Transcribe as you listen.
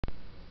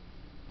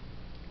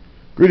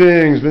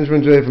Greetings,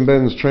 Benjamin J from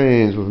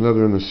BENZTRAINZ with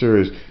another in the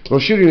series. Well,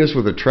 shooting this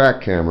with a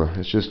track camera,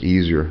 it's just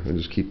easier. I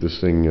just keep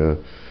this thing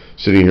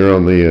sitting here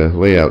on the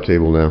layout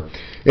table now.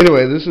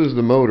 Anyway, this is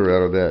the motor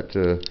out of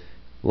that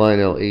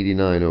Lionel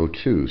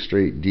 8902,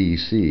 straight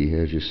DC,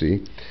 as you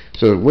see.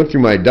 So it went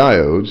through my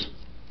diodes.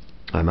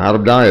 I'm out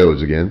of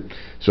diodes again.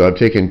 So I've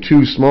taken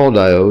two small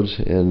diodes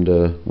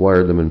and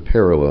wired them in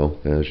parallel,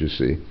 as you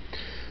see.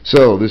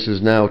 So this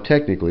is now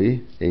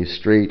technically a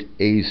straight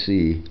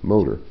AC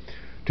motor.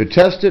 To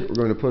test it, we're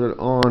going to put it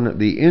on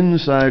the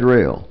inside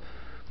rail.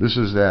 This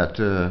is that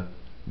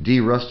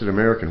de-rusted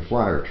American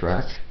Flyer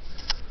track.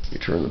 You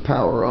turn the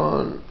power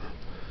on,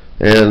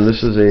 and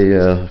this is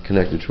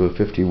connected to a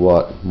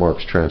 50-watt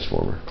Marks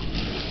transformer.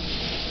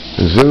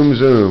 Zoom,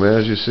 zoom,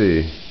 as you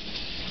see.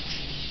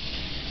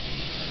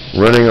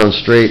 Running on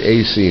straight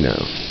AC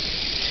now.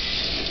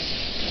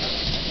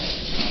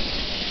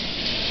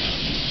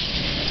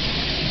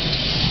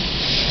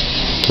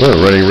 Well,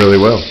 running really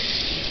well.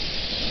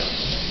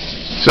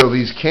 So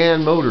these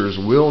CAN motors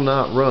will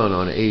not run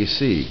on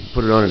AC.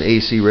 Put it on an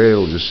AC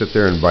rail, it'll just sit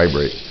there and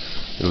vibrate.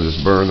 It'll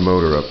just burn the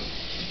motor up.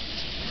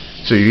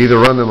 So you either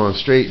run them on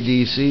straight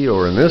DC,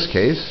 or in this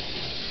case,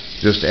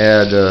 just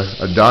add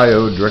a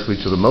diode directly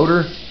to the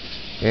motor,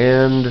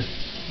 and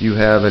you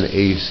have an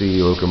AC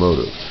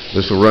locomotive.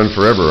 This will run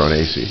forever on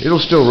AC. It'll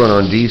still run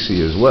on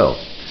DC as well,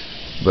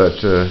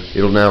 but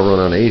it'll now run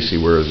on AC,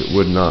 whereas it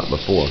would not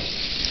before.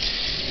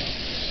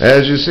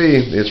 As you see,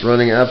 it's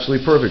running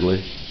absolutely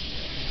perfectly.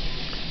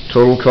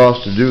 Total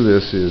cost to do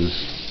this is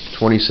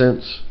 20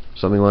 cents,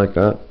 something like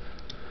that.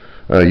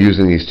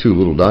 Using these two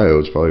little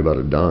diodes, probably about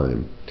a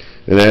dime.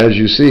 And as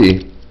you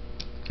see,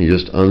 you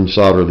just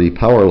unsolder the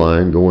power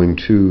line going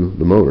to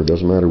the motor.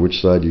 Doesn't matter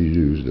which side you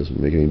use, it doesn't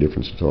make any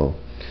difference at all.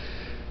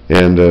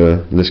 And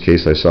in this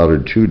case, I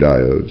soldered two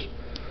diodes,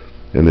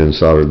 and then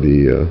soldered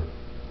the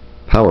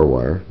power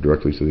wire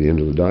directly to the end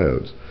of the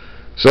diodes.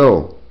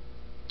 So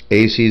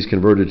AC is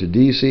converted to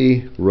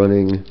DC,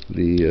 running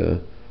the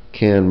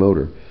CAN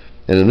motor.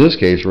 And in this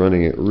case,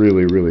 running it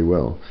really, really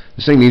well.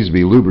 This thing needs to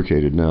be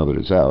lubricated now that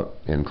it's out,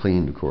 and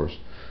cleaned, of course.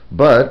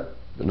 But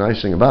the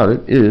nice thing about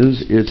it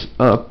is it's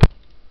up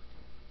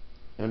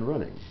and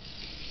running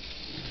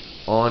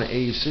on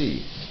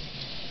AC.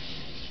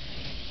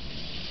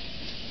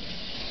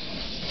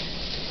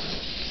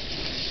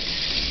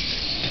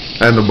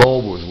 And the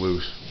bulb was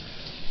loose.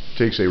 It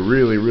takes a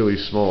really, really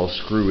small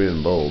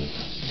screw-in bulb.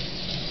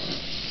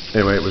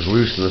 Anyway, it was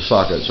loose in the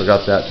socket, so I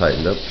got that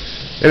tightened up.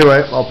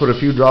 Anyway, I'll put a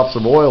few drops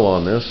of oil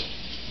on this.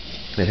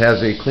 It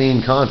has a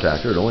clean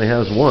contactor. It only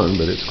has one,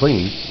 but it's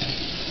clean.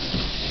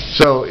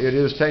 So it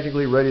is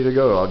technically ready to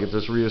go. I'll get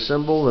this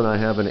reassembled, and I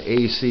have an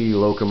AC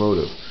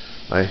locomotive.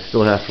 I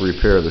still have to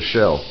repair the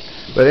shell.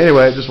 But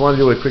anyway, I just wanted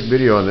to do a quick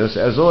video on this.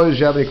 As always, if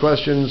you have any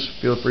questions,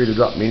 feel free to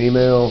drop me an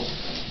email,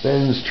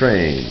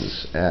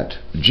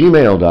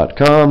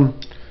 BENZTRAINZ@gmail.com.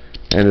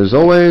 And as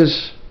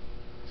always,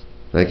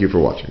 thank you for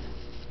watching.